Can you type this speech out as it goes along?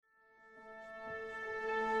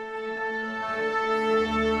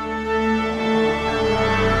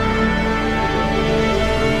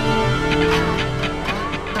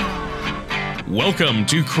Welcome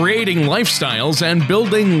to Creating Lifestyles and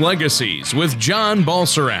Building Legacies with John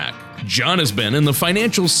Balserac. John has been in the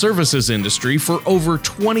financial services industry for over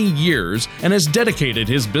 20 years and has dedicated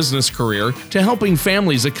his business career to helping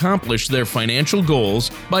families accomplish their financial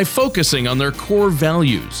goals by focusing on their core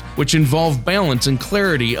values, which involve balance and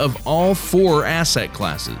clarity of all four asset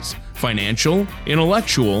classes: financial,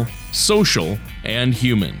 intellectual, social, and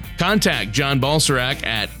human. Contact John Balserac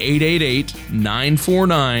at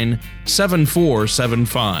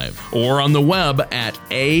 888-949-7475 or on the web at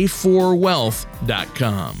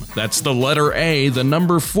a4wealth.com. That's the letter A, the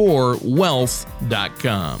number 4,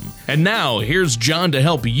 wealth.com. And now, here's John to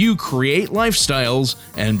help you create lifestyles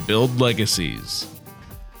and build legacies.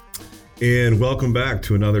 And welcome back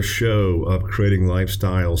to another show of Creating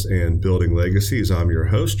Lifestyles and Building Legacies. I'm your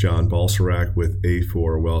host, John Balserac with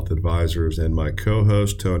A4 Wealth Advisors, and my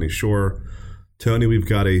co-host, Tony Shore. Tony, we've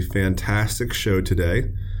got a fantastic show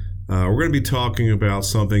today. We're going to be talking about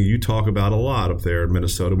something you talk about a lot up there in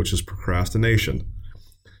Minnesota, which is procrastination.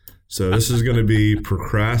 So this is going to be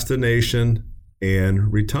procrastination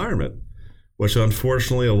and retirement, which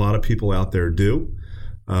unfortunately a lot of people out there do.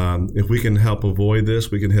 If we can help avoid this,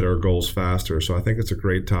 we can hit our goals faster. So I think it's a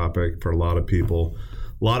great topic for a lot of people.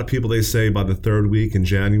 A lot of people, they say by the third week in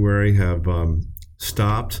January, have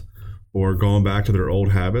stopped or gone back to their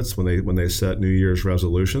old habits when they set New Year's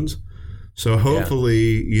resolutions. So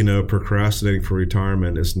hopefully, procrastinating for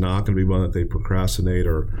retirement is not going to be one that they procrastinate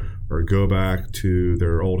or go back to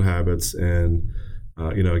their old habits. And,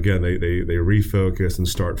 again, they refocus and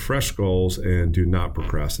start fresh goals and do not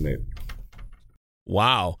procrastinate.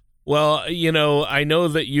 Wow. Well, I know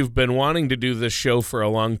that you've been wanting to do this show for a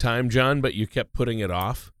long time, John, but you kept putting it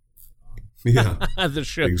off. Yeah,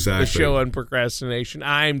 exactly. The show on procrastination.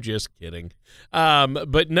 I'm just kidding.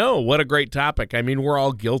 But no, what a great topic. I mean, we're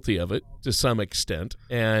all guilty of it to some extent.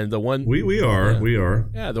 And the one we are.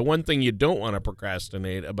 Yeah, the one thing you don't want to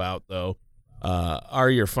procrastinate about, though, are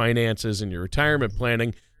your finances and your retirement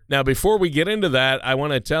planning. Now, before we get into that, I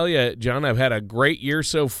want to tell you, John, I've had a great year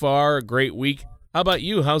so far, a great week. How about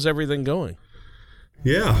you? How's everything going?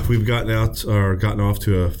 Yeah, we've gotten off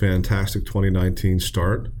to a fantastic 2019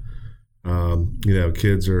 start.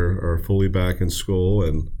 Kids are fully back in school,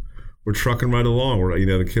 and we're trucking right along.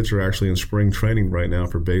 The kids are actually in spring training right now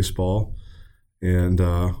for baseball, and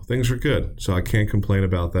things are good. So I can't complain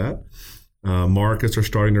about that. Markets are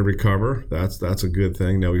starting to recover. That's a good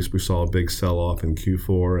thing. Now we saw a big sell-off in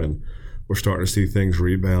Q4, and we're starting to see things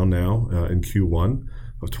rebound now in Q1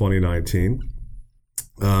 of 2019.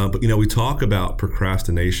 But we talk about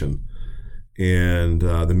procrastination, and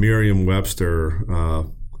the Merriam-Webster,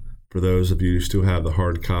 for those of you who still have the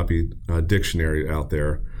hard copy dictionary out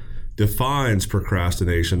there, defines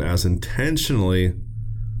procrastination as intentionally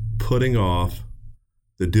putting off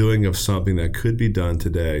the doing of something that could be done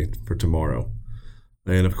today for tomorrow.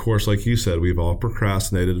 And of course, like you said, we've all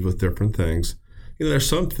procrastinated with different things. There's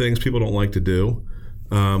some things people don't like to do.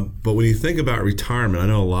 But when you think about retirement, I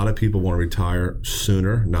know a lot of people want to retire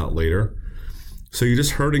sooner, not later. So you're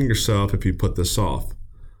just hurting yourself if you put this off.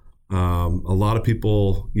 A lot of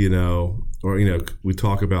people, we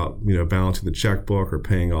talk about, balancing the checkbook or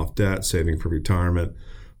paying off debt, saving for retirement.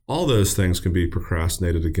 All those things can be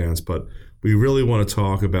procrastinated against, but we really want to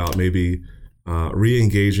talk about maybe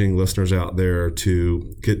re-engaging listeners out there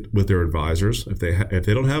to get with their advisors. If they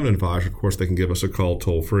don't have an advisor, of course, they can give us a call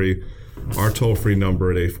toll-free. Our toll-free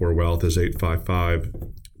number at A4 Wealth is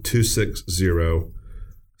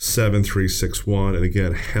 855-260-7361. And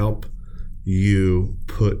again, help you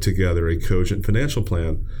put together a cogent financial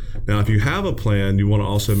plan. Now, if you have a plan, you want to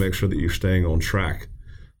also make sure that you're staying on track.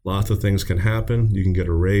 Lots of things can happen. You can get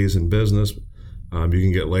a raise in business. You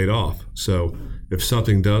can get laid off. So if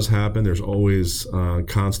something does happen, there's always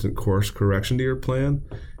constant course correction to your plan.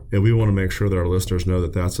 And we want to make sure that our listeners know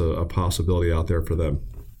that that's a possibility out there for them.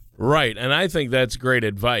 Right, and I think that's great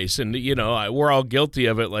advice. And, we're all guilty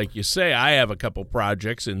of it, like you say. I have a couple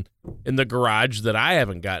projects in the garage that I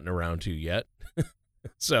haven't gotten around to yet.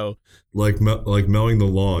 So, like mowing the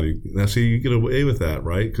lawn. Now, see, you get away with that,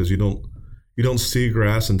 right? Because you don't see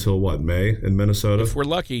grass until what, May in Minnesota? If we're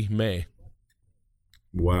lucky, May.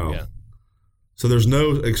 Wow. Yeah. So there's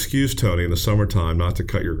no excuse, Tony, in the summertime not to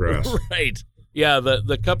cut your grass. Right. Yeah,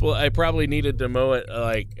 the couple, I probably needed to mow it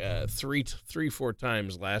like 4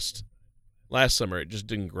 times last summer. It just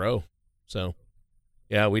didn't grow. So,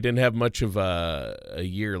 yeah, we didn't have much of a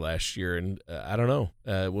year last year, and I don't know.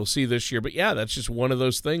 We'll see this year. But, yeah, that's just one of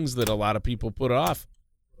those things that a lot of people put off.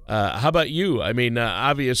 How about you? I mean,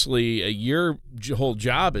 obviously, your whole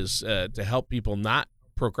job is to help people not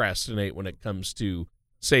procrastinate when it comes to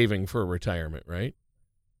saving for retirement, right?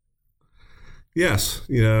 Yes,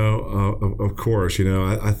 of course.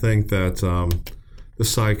 I think that the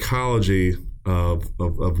psychology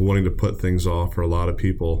of wanting to put things off for a lot of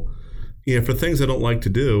people, for things they don't like to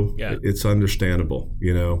do, it's understandable.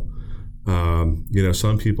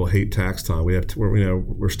 Some people hate tax time.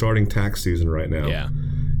 We're starting tax season right now. Yeah.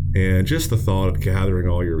 And just the thought of gathering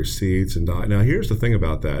all your receipts and now here's the thing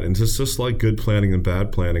about that, and it's just like good planning and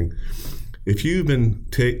bad planning. If you've been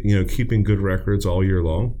keeping good records all year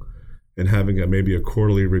long and having maybe a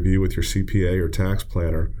quarterly review with your CPA or tax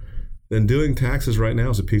planner, then doing taxes right now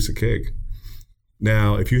is a piece of cake.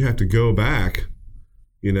 Now, if you have to go back,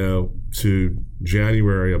 to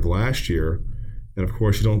January of last year, and of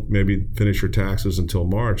course you don't maybe finish your taxes until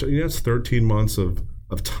March, that's 13 months of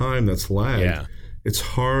time that's lagged. Yeah. It's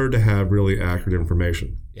hard to have really accurate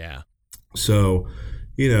information. Yeah. So,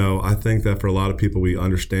 I think that for a lot of people, we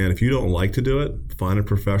understand if you don't like to do it, find a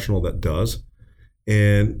professional that does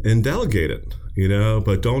and delegate it,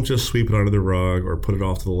 but don't just sweep it under the rug or put it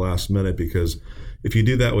off to the last minute, because if you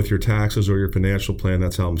do that with your taxes or your financial plan,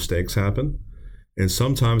 that's how mistakes happen. And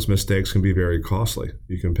sometimes mistakes can be very costly.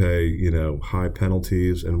 You can pay, high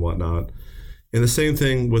penalties and whatnot. And the same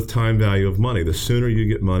thing with time value of money. The sooner you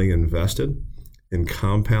get money invested in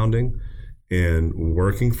compounding and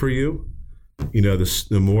working for you,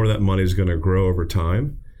 the more that money is going to grow over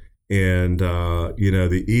time. And,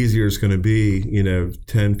 the easier it's going to be,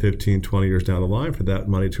 10, 15, 20 years down the line for that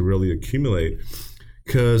money to really accumulate,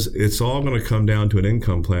 because it's all going to come down to an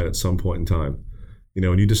income plan at some point in time.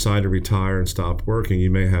 When you decide to retire and stop working, you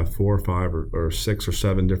may have 4 or 5 or 6 or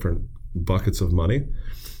 7 different buckets of money.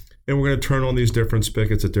 And we're going to turn on these different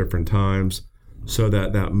spigots at different times so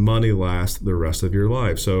that money lasts the rest of your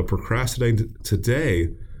life. So procrastinating today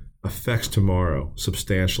affects tomorrow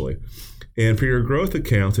substantially. And for your growth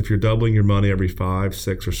accounts, if you're doubling your money every 5,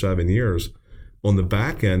 6, or 7 years, on the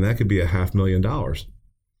back end, that could be $500,000.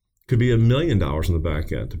 Could be $1 million on the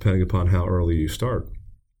back end, depending upon how early you start.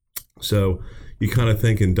 So you kind of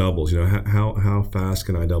think in doubles. How fast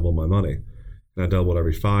can I double my money? Can I double it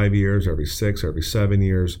every 5 years, every 6, or every 7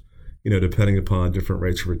 years? Depending upon different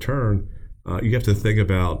rates of return. You have to think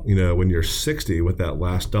about, when you're 60, what that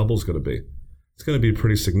last double is going to be. It's going to be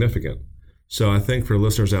pretty significant. So I think for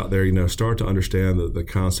listeners out there, start to understand the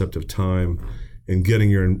concept of time and getting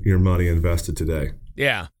your money invested today.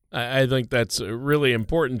 Yeah, I think that's really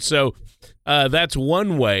important. So that's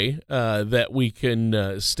one way that we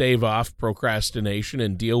can stave off procrastination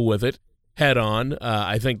and deal with it head on.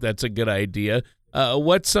 I think that's a good idea.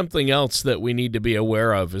 What's something else that we need to be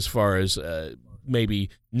aware of as far as maybe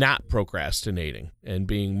not procrastinating and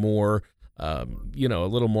being more, a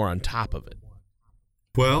little more on top of it?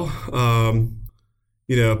 Well,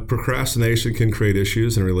 procrastination can create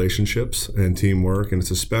issues in relationships and teamwork, and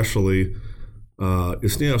it's especially,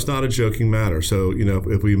 it's not a joking matter. So,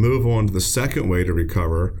 if we move on to the second way to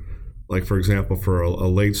recover, like for example, for a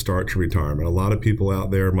late start to retirement, a lot of people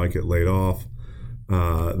out there might get laid off.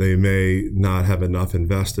 They may not have enough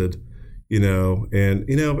invested,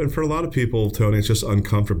 and for a lot of people, Tony, it's just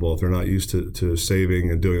uncomfortable if they're not used to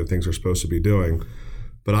saving and doing the things they're supposed to be doing.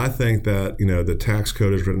 But I think that, the tax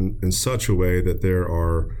code is written in such a way that there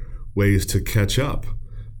are ways to catch up.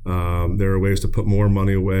 There are ways to put more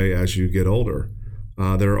money away as you get older.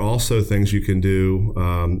 There are also things you can do,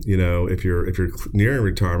 if you're nearing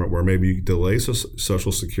retirement, where maybe you delay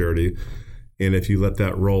Social Security, and if you let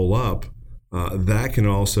that roll up, that can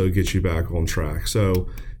also get you back on track. So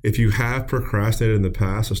if you have procrastinated in the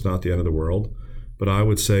past, it's not the end of the world. But I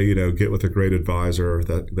would say, get with a great advisor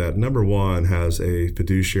that number one has a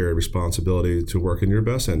fiduciary responsibility to work in your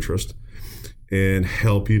best interest and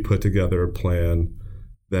help you put together a plan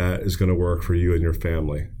that is going to work for you and your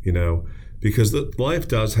family, because life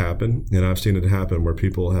does happen. And I've seen it happen where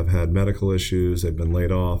people have had medical issues, they've been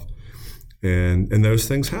laid off, and those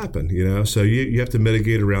things happen, So you have to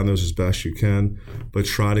mitigate around those as best you can, but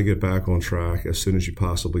try to get back on track as soon as you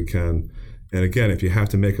possibly can. And again, if you have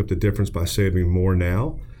to make up the difference by saving more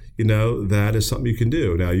now, that is something you can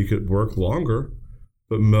do. Now, you could work longer,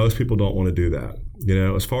 but most people don't want to do that.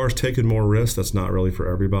 As far as taking more risk, that's not really for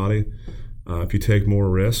everybody. If you take more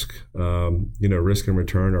risk, risk and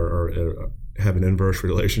return are have an inverse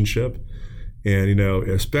relationship. And,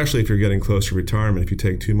 especially if you're getting close to retirement, if you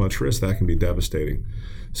take too much risk, that can be devastating.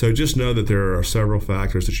 So just know that there are several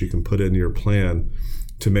factors that you can put in your plan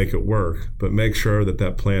to make it work, but make sure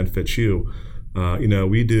that plan fits you.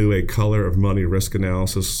 We do a color of money risk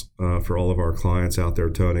analysis for all of our clients out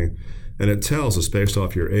there, Tony, and it tells us based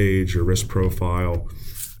off your age, your risk profile,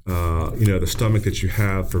 the stomach that you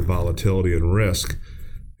have for volatility and risk,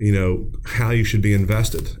 how you should be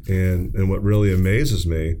invested. And what really amazes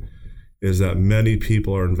me is that many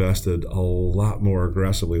people are invested a lot more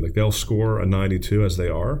aggressively. Like they'll score a 92 as they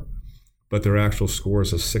are, but their actual score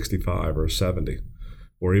is a 65 or a 70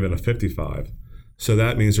 or even a 55. So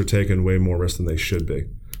that means they're taking way more risk than they should be.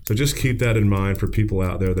 So just keep that in mind for people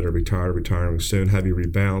out there that are retired or retiring soon. Have you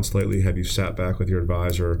rebalanced lately? Have you sat back with your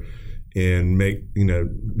advisor and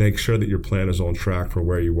make sure that your plan is on track for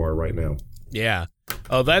where you are right now? Yeah.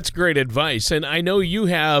 Oh, that's great advice. And I know you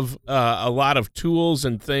have a lot of tools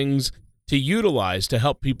and things to utilize to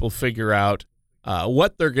help people figure out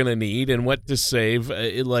what they're going to need and what to save,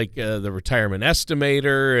 like the retirement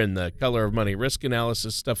estimator and the color of money risk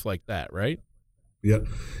analysis, stuff like that, right?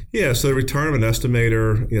 Yeah. So the retirement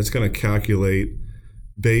estimator, it's going to calculate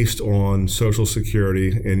based on Social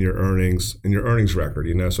Security and your earnings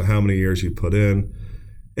record. So how many years you put in,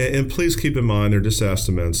 and please keep in mind they're just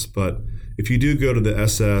estimates. But if you do go to the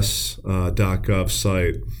ss.gov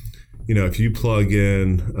site, if you plug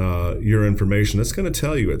in your information, it's going to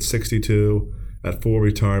tell you at 62, at full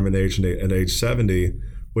retirement age, and at age 70,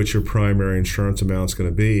 what your primary insurance amount is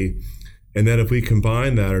going to be. And then if we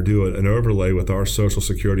combine that or do an overlay with our Social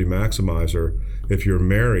Security Maximizer, if you're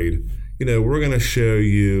married, we're going to show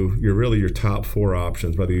you your top 4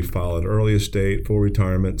 options, whether you file an earliest date, full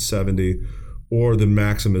retirement, 70, or the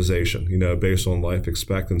maximization, based on life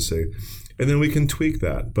expectancy. And then we can tweak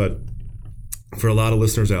that. But for a lot of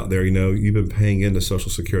listeners out there, you've been paying into Social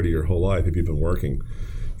Security your whole life if you've been working.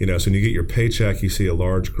 So when you get your paycheck, you see a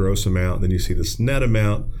large gross amount, then you see this net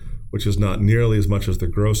amount, which is not nearly as much as the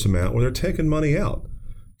gross amount, where they're taking money out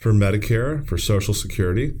for Medicare, for Social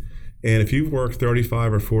Security. And if you've worked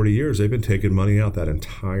 35 or 40 years, they've been taking money out that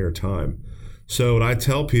entire time. So what I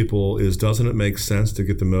tell people is, doesn't it make sense to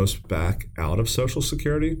get the most back out of Social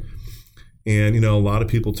Security? And, a lot of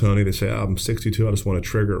people, Tony, they say, I'm 62, I just want to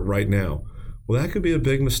trigger it right now. Well, that could be a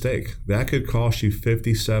big mistake. That could cost you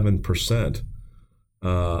 57%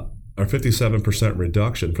 or 57%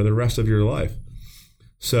 reduction for the rest of your life.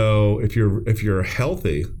 So if you're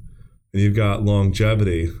healthy and you've got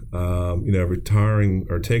longevity, retiring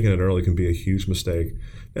or taking it early can be a huge mistake.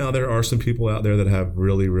 Now, there are some people out there that have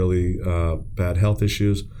really, really bad health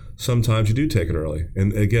issues. Sometimes you do take it early.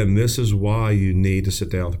 And again, this is why you need to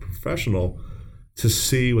sit down with a professional to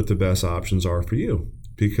see what the best options are for you.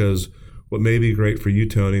 Because what may be great for you,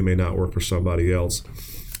 Tony, may not work for somebody else.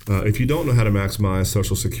 If you don't know how to maximize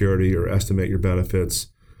Social Security or estimate your benefits,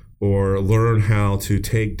 or learn how to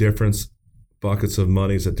take different buckets of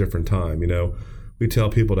monies at different time. We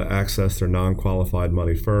tell people to access their non-qualified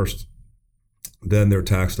money first, then their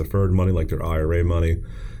tax-deferred money like their IRA money,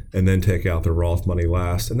 and then take out their Roth money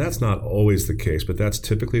last. And that's not always the case, but that's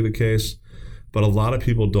typically the case. But a lot of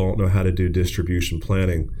people don't know how to do distribution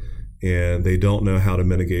planning, and they don't know how to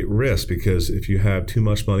mitigate risk, because if you have too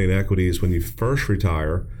much money in equities when you first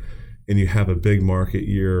retire, and you have a big market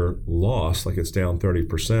year loss, like it's down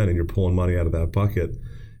 30%, and you're pulling money out of that bucket,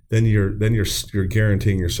 then you're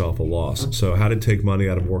guaranteeing yourself a loss. So how to take money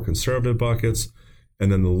out of more conservative buckets,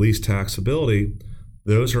 and then the least taxability,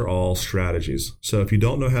 those are all strategies. So if you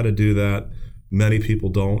don't know how to do that, many people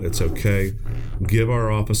don't, it's okay. Give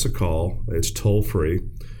our office a call. It's toll free.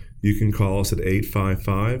 You can call us at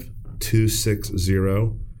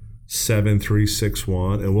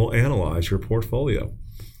 855-260-7361, and we'll analyze your portfolio.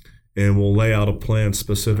 And we'll lay out a plan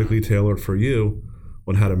specifically tailored for you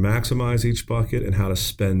on how to maximize each bucket and how to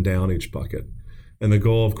spend down each bucket. And the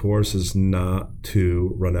goal, of course, is not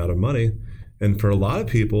to run out of money. And for a lot of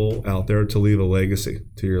people out there, to leave a legacy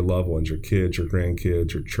to your loved ones, your kids, your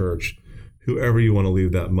grandkids, your church, whoever you want to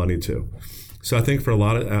leave that money to. So I think for a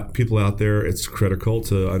lot of people out there, it's critical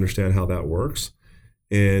to understand how that works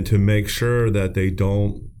and to make sure that they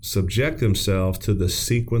don't subject themselves to the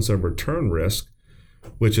sequence of return risk,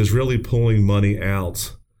 which is really pulling money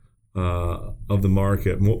out of the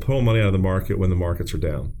market, pulling money out of the market when the markets are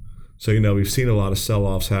down. So, we've seen a lot of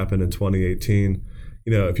sell-offs happen in 2018.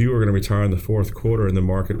 If you were going to retire in the fourth quarter and the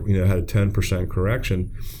market, had a 10%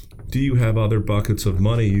 correction, do you have other buckets of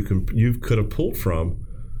money you could have pulled from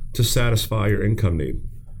to satisfy your income need?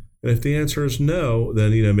 And if the answer is no, then,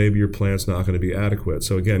 maybe your plan's not going to be adequate.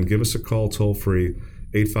 So again, give us a call toll free,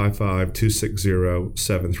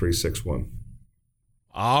 855-260-7361.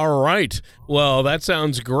 All right. Well, that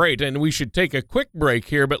sounds great, and we should take a quick break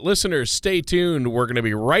here, but listeners, stay tuned. We're going to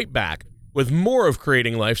be right back with more of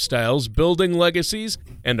Creating Lifestyles, Building Legacies,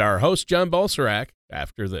 and our host, John Balserac,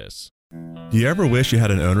 after this. Do you ever wish you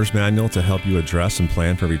had an owner's manual to help you address and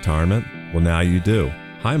plan for retirement? Well, now you do.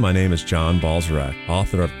 Hi, my name is John Balserac,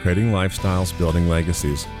 author of Creating Lifestyles, Building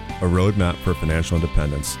Legacies, a roadmap for financial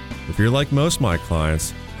independence. If you're like most of my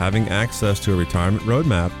clients, having access to a retirement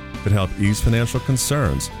roadmap could help ease financial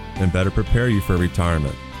concerns and better prepare you for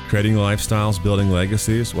retirement. Creating Lifestyles, Building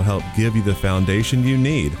Legacies will help give you the foundation you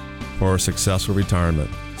need for a successful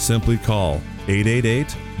retirement. Simply call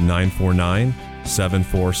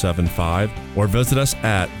 888-949-7475 or visit us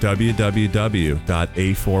at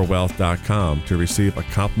www.a4wealth.com to receive a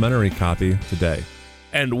complimentary copy today.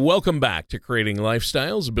 And welcome back to Creating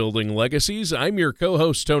Lifestyles, Building Legacies. I'm your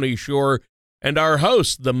co-host, Tony Shore, and our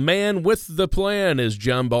host, the man with the plan, is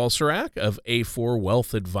John Balserac of A4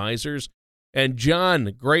 Wealth Advisors. And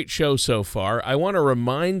John, great show so far. I want to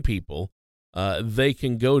remind people they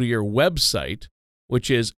can go to your website,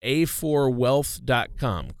 which is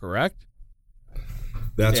a4wealth.com, correct?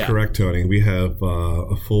 That's correct, Tony. We have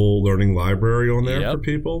a full learning library on there for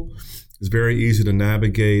people. It's very easy to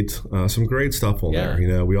navigate. Some great stuff on there. You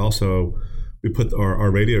know, we put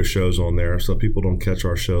our radio shows on there, so people don't catch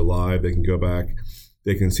our show live. They can go back,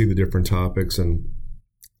 they can see the different topics and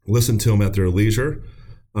listen to them at their leisure.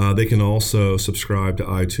 They can also subscribe to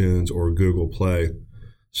iTunes or Google Play.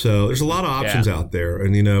 So there's a lot of options out there.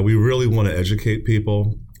 And, you know, we really want to educate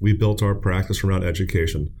people. We built our practice around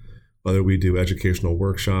education, whether we do educational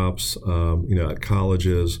workshops, at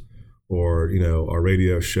colleges or, our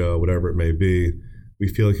radio show, whatever it may be. We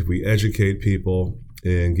feel like if we educate people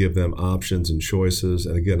and give them options and choices,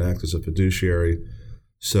 and again, act as a fiduciary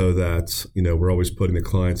so that, we're always putting the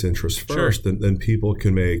client's interest first, then people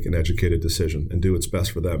can make an educated decision and do what's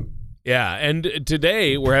best for them. Yeah, and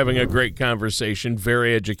today we're having a great conversation,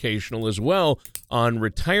 very educational as well, on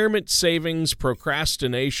retirement savings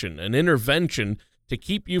procrastination, an intervention to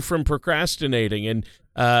keep you from procrastinating. And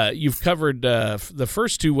you've covered the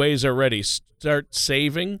first two ways already. Start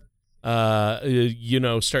saving,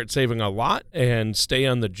 start saving a lot and stay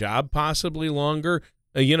on the job possibly longer.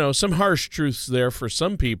 Some harsh truths there for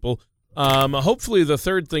some people. Hopefully the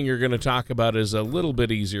third thing you're going to talk about is a little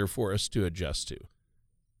bit easier for us to adjust to.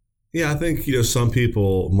 Yeah, I think, some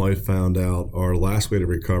people might found out our last way to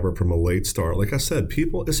recover from a late start. Like I said,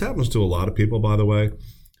 this happens to a lot of people, by the way.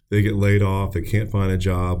 They get laid off, they can't find a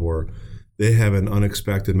job, or they have an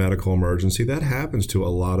unexpected medical emergency. That happens to a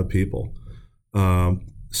lot of people.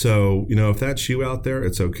 So, if that's you out there,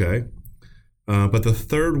 it's okay. But the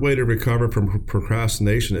third way to recover from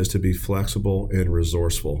procrastination is to be flexible and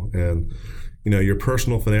resourceful. And, your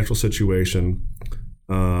personal financial situation,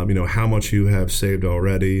 how much you have saved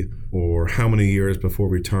already or how many years before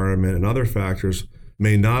retirement and other factors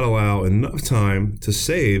may not allow enough time to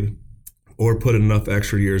save or put enough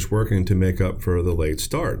extra years working to make up for the late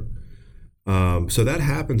start. So that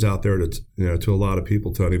happens out there to a lot of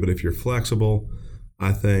people, Tony. But if you're flexible,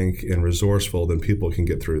 I think, and resourceful, then people can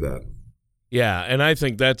get through that. Yeah, and I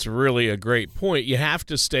think that's really a great point. You have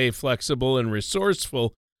to stay flexible and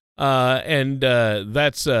resourceful, and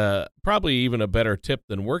that's probably even a better tip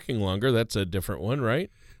than working longer. That's a different one, right?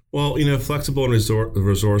 Well, flexible and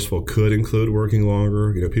resourceful could include working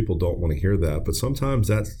longer. People don't want to hear that, but sometimes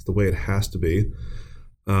that's the way it has to be.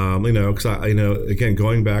 Because again,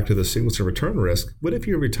 going back to the sequence of return risk, what if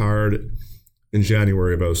you retired in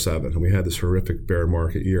January of 2007 and we had this horrific bear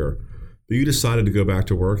market year, but you decided to go back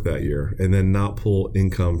to work that year and then not pull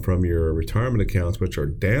income from your retirement accounts, which are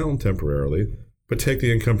down temporarily, but take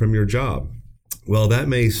the income from your job? Well, that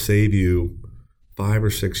may save you 5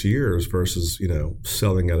 or 6 years versus,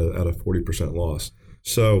 selling at a 40% loss.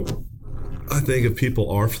 So I think if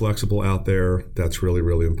people are flexible out there, that's really,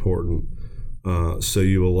 really important. So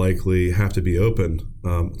you will likely have to be open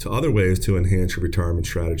to other ways to enhance your retirement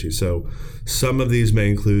strategy. So some of these may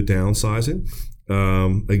include downsizing.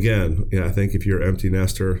 Again, I think if you're an empty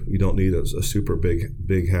nester, you don't need a super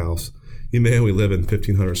big house. You may only live in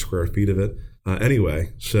 1,500 square feet of it anyway.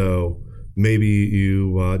 So maybe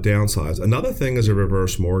you downsize. Another thing is a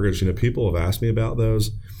reverse mortgage. People have asked me about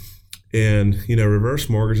those. And, reverse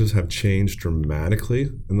mortgages have changed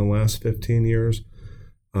dramatically in the last 15 years.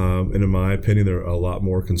 And in my opinion, they're a lot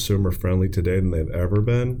more consumer friendly today than they've ever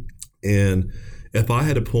been. And if I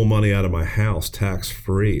had to pull money out of my house tax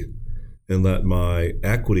free and let my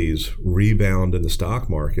equities rebound in the stock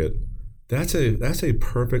market, that's a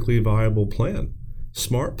perfectly viable plan,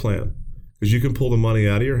 smart plan. Because you can pull the money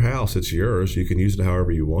out of your house, it's yours. You can use it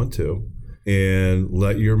however you want to, and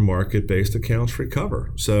let your market-based accounts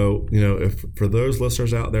recover. So, if for those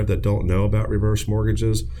listeners out there that don't know about reverse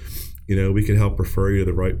mortgages, we can help refer you to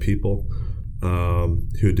the right people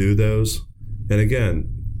who do those. And again,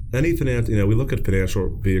 we look at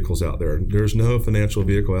financial vehicles out there. There's no financial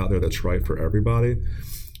vehicle out there that's right for everybody.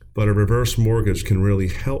 But a reverse mortgage can really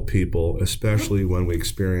help people, especially when we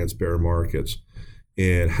experience bear markets,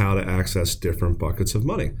 and how to access different buckets of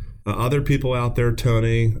money. Other people out there,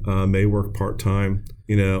 Tony, may work part-time.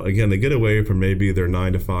 Again, they get away from maybe their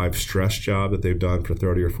 9-to-5 stress job that they've done for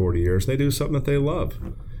 30 or 40 years. They do something that they love.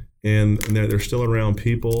 And they're still around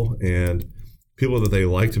people and people that they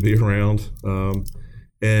like to be around.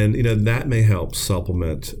 And that may help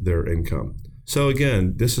supplement their income. So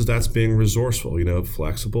again, that's being resourceful,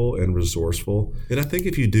 flexible and resourceful. And I think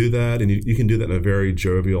if you do that, and you can do that in a very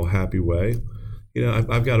jovial, happy way.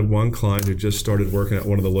 I've got one client who just started working at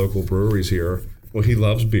one of the local breweries here. Well, he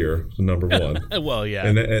loves beer, number one. Well, yeah.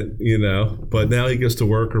 And but now he gets to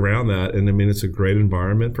work around that. And I mean, it's a great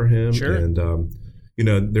environment for him. Sure. And,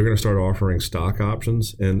 they're going to start offering stock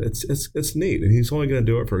options, and it's neat. And he's only going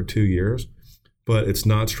to do it for 2 years. But it's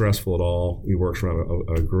not stressful at all. He works around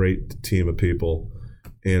a great team of people,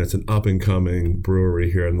 and it's an up-and-coming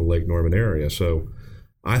brewery here in the Lake Norman area. So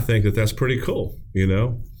I think that's pretty cool,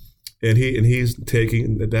 And he's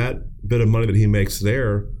taking that bit of money that he makes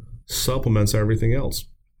there, supplements everything else.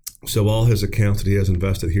 So all his accounts that he has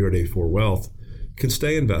invested here at A4 Wealth can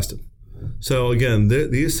stay invested. So again,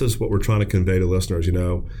 this is what we're trying to convey to listeners.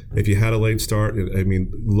 If you had a late start,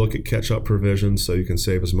 look at catch-up provisions so you can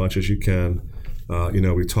save as much as you can.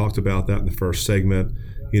 We talked about that in the first segment,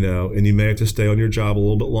 and you may have to stay on your job a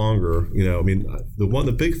little bit longer.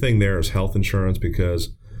 The big thing there is health insurance, because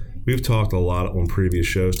we've talked a lot on previous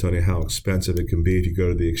shows, Tony, how expensive it can be if you go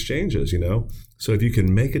to the exchanges, So if you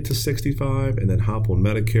can make it to 65 and then hop on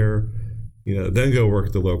Medicare, then go work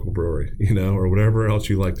at the local brewery, or whatever else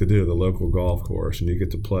you like to do, the local golf course, and you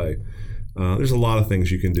get to play. There's a lot of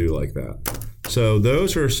things you can do like that. So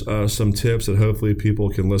those are some tips that hopefully people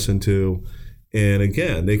can listen to. And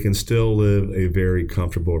again, they can still live a very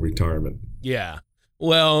comfortable retirement. Yeah.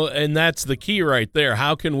 Well, and that's the key right there.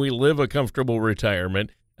 How can we live a comfortable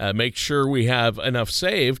retirement? Make sure we have enough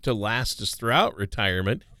saved to last us throughout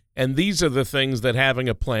retirement. And these are the things that having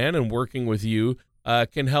a plan and working with you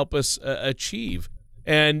can help us achieve.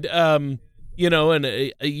 And,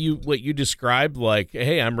 what you described, like,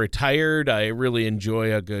 hey, I'm retired. I really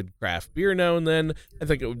enjoy a good craft beer now and then. I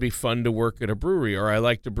think it would be fun to work at a brewery, or I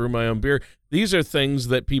like to brew my own beer. These are things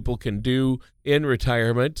that people can do in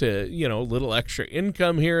retirement to, a little extra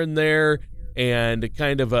income here and there, and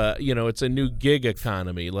kind of it's a new gig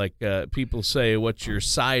economy. Like people say, what's your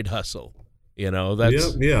side hustle?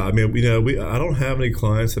 That's yeah. I don't have any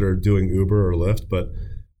clients that are doing Uber or Lyft, but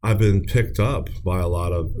I've been picked up by a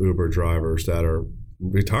lot of Uber drivers that are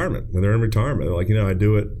retirement, and they're in retirement. They're like, I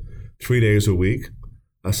do it 3 days a week.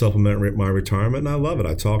 I supplement my retirement, and I love it.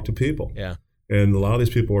 I talk to people. Yeah. And a lot of these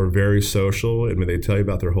people are very social. They tell you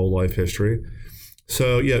about their whole life history.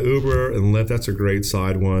 So yeah, Uber and Lyft, that's a great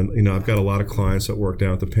side one. I've got a lot of clients that work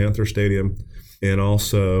down at the Panther Stadium and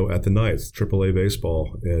also at the Knights, AAA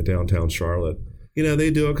baseball in downtown Charlotte. They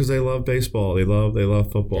do it because they love baseball. They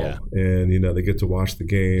love football. Yeah. And, they get to watch the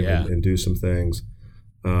game and do some things.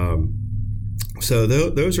 So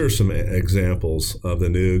those are some examples of the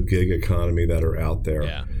new gig economy that are out there.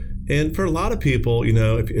 Yeah. And for a lot of people,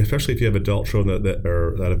 especially if you have adult children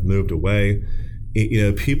that have moved away,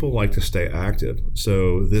 people like to stay active.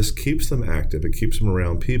 So this keeps them active. It keeps them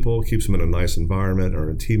around people, keeps them in a nice environment or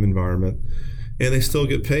a team environment, and they still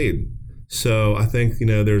get paid. So I think,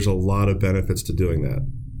 there's a lot of benefits to doing that.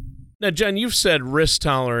 Now, John, you've said risk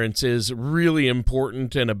tolerance is really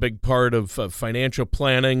important and a big part of financial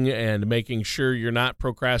planning and making sure you're not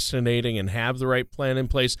procrastinating and have the right plan in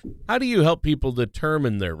place. How do you help people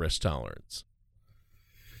determine their risk tolerance?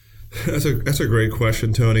 That's a great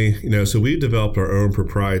question, Tony. So we developed our own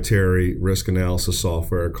proprietary risk analysis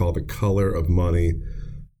software called the Color of Money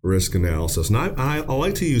Risk Analysis. And I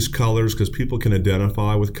like to use colors because people can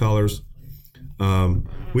identify with colors.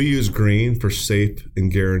 We use green for safe and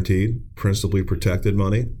guaranteed, principally protected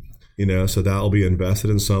money. So that'll be invested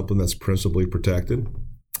in something that's principally protected.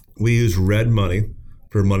 We use red money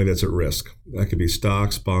for money that's at risk. That could be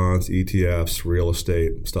stocks, bonds, ETFs, real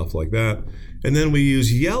estate, stuff like that. And then we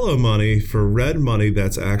use yellow money for red money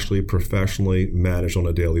that's actually professionally managed on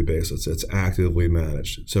a daily basis. It's actively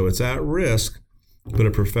managed. So it's at risk, but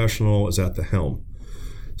a professional is at the helm.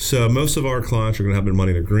 So most of our clients are going to have their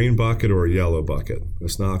money in a green bucket or a yellow bucket.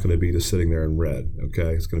 It's not going to be just sitting there in red,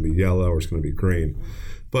 okay? It's going to be yellow or it's going to be green.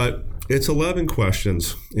 But it's 11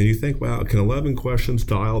 questions, and you think, wow, can 11 questions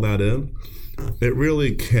dial that in? It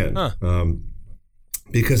really can,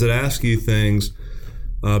 because it asks you things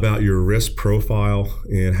about your risk profile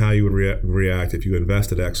and how you would react if you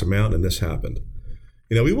invested X amount and this happened.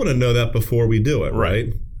 We want to know that before we do it,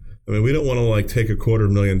 right? We don't want to take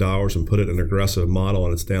 $250,000 and put it in an aggressive model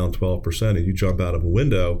and it's down 12% and you jump out of a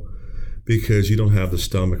window because you don't have the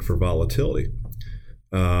stomach for volatility.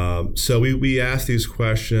 So we ask these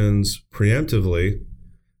questions preemptively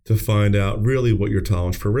to find out really what your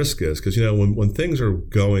tolerance for risk is. Because, when things are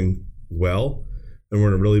going well and we're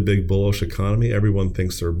in a really big bullish economy, everyone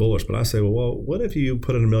thinks they're bullish. But I say, well, what if you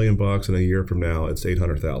put in $1 million and a year from now it's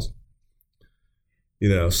 800,000?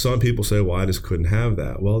 Some people say, well, I just couldn't have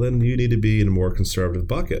that. Well, then you need to be in a more conservative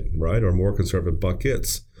bucket, right? Or more conservative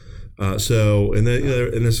buckets. And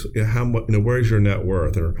then, how much, where's your net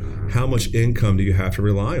worth, or how much income do you have to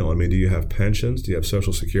rely on? I mean, do you have pensions? Do you have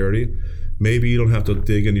Social Security? Maybe you don't have to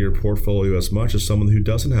dig into your portfolio as much as someone who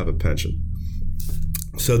doesn't have a pension.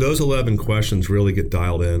 So those 11 questions really get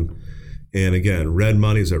dialed in. And again, red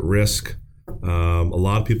money is at risk. A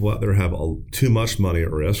lot of people out there have too much money at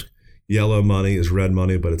risk. Yellow money is red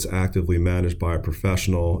money, but it's actively managed by a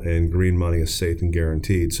professional, and green money is safe and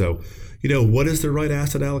guaranteed. So, what is the right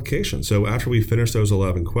asset allocation? So after we finish those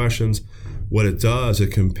 11 questions, what it does,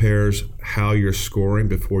 it compares how you're scoring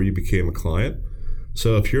before you became a client.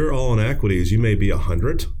 So if you're all in equities, you may be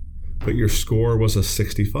 100, but your score was a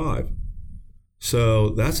 65. So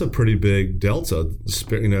that's a pretty big delta.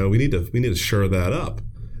 We need to shore that up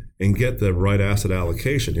and get the right asset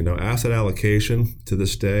allocation. Asset allocation to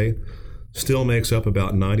this day still makes up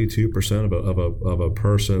about 92% of a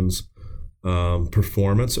person's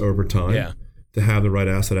performance over time. Yeah. To have the right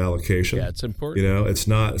asset allocation. Yeah, it's important. It's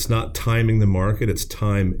not timing the market, it's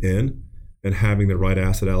time in and having the right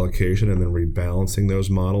asset allocation and then rebalancing those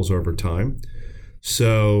models over time.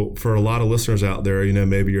 So for a lot of listeners out there,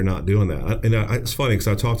 maybe you're not doing that. And it's funny because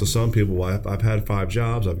I talk to some people, well, I've had 5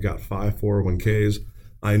 jobs, I've got 5 401ks,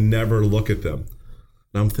 I never look at them.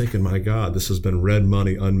 And I'm thinking, my God, this has been red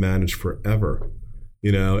money unmanaged forever.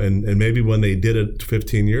 And maybe when they did it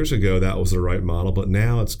 15 years ago, that was the right model, but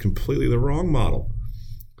now it's completely the wrong model,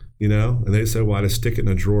 and they say, well, I just stick it in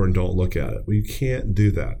a drawer and don't look at it. Well, you can't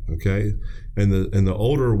do that, okay? And the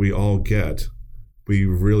older we all get, we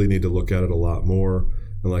really need to look at it a lot more.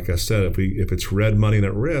 And like I said, if it's red money and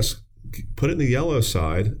at risk, put it in the yellow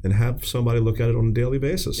side and have somebody look at it on a daily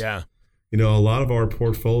basis. Yeah. A lot of our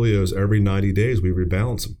portfolios, every 90 days, we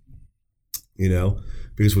rebalance them,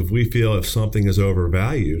 because if we feel if something is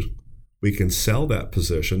overvalued, we can sell that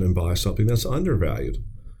position and buy something that's undervalued.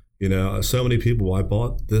 So many people, well, I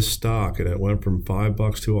bought this stock and it went from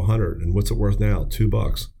 $5 to 100, and what's it worth now?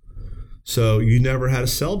 $2. So you never had a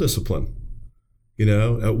sell discipline.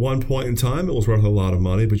 At one point in time, it was worth a lot of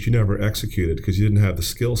money, but you never executed because you didn't have the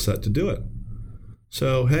skill set to do it.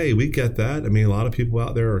 So, hey, we get that. I mean, a lot of people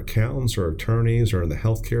out there are accountants or attorneys or in the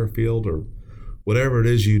healthcare field or whatever it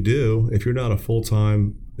is you do. If you're not a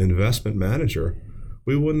full-time investment manager,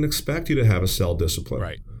 we wouldn't expect you to have a sell discipline.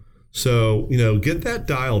 Right. So, get that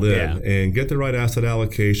dialed in and get the right asset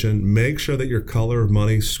allocation. Make sure that your color of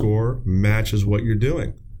money score matches what you're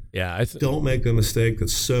doing. Yeah. Don't make the mistake that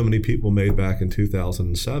so many people made back in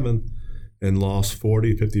 2007 and lost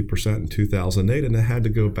 40, 50% in 2008, and they had to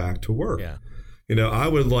go back to work. Yeah. I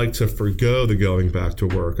would like to forgo the going back to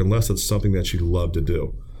work unless it's something that you love to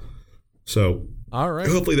do. So all right.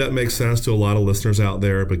 Hopefully that makes sense to a lot of listeners out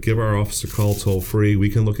there, but give our office a call toll free. We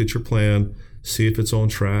can look at your plan, see if it's on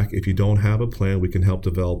track. If you don't have a plan, we can help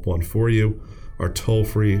develop one for you. Our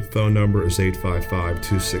toll-free phone number is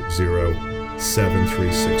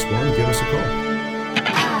 855-260-7361. Give us a call.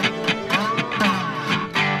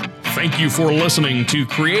 Thank you for listening to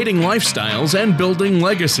Creating Lifestyles and Building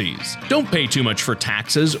Legacies. Don't pay too much for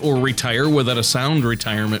taxes or retire without a sound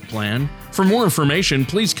retirement plan. For more information,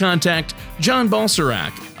 please contact John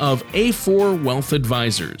Balserac of A4 Wealth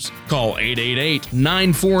Advisors. Call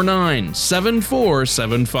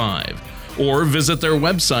 888-949-7475 or visit their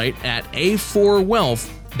website at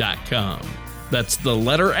a4wealth.com. That's the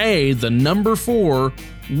letter A, the number 4,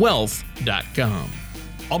 wealth.com.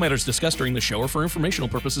 All matters discussed during the show are for informational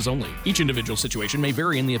purposes only. Each individual situation may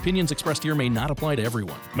vary, and the opinions expressed here may not apply to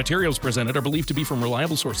everyone. Materials presented are believed to be from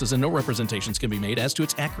reliable sources, and no representations can be made as to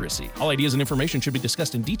its accuracy. All ideas and information should be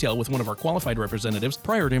discussed in detail with one of our qualified representatives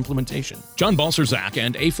prior to implementation. John Balserac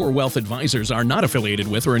and A4 Wealth Advisors are not affiliated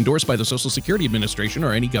with or endorsed by the Social Security Administration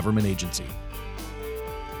or any government agency.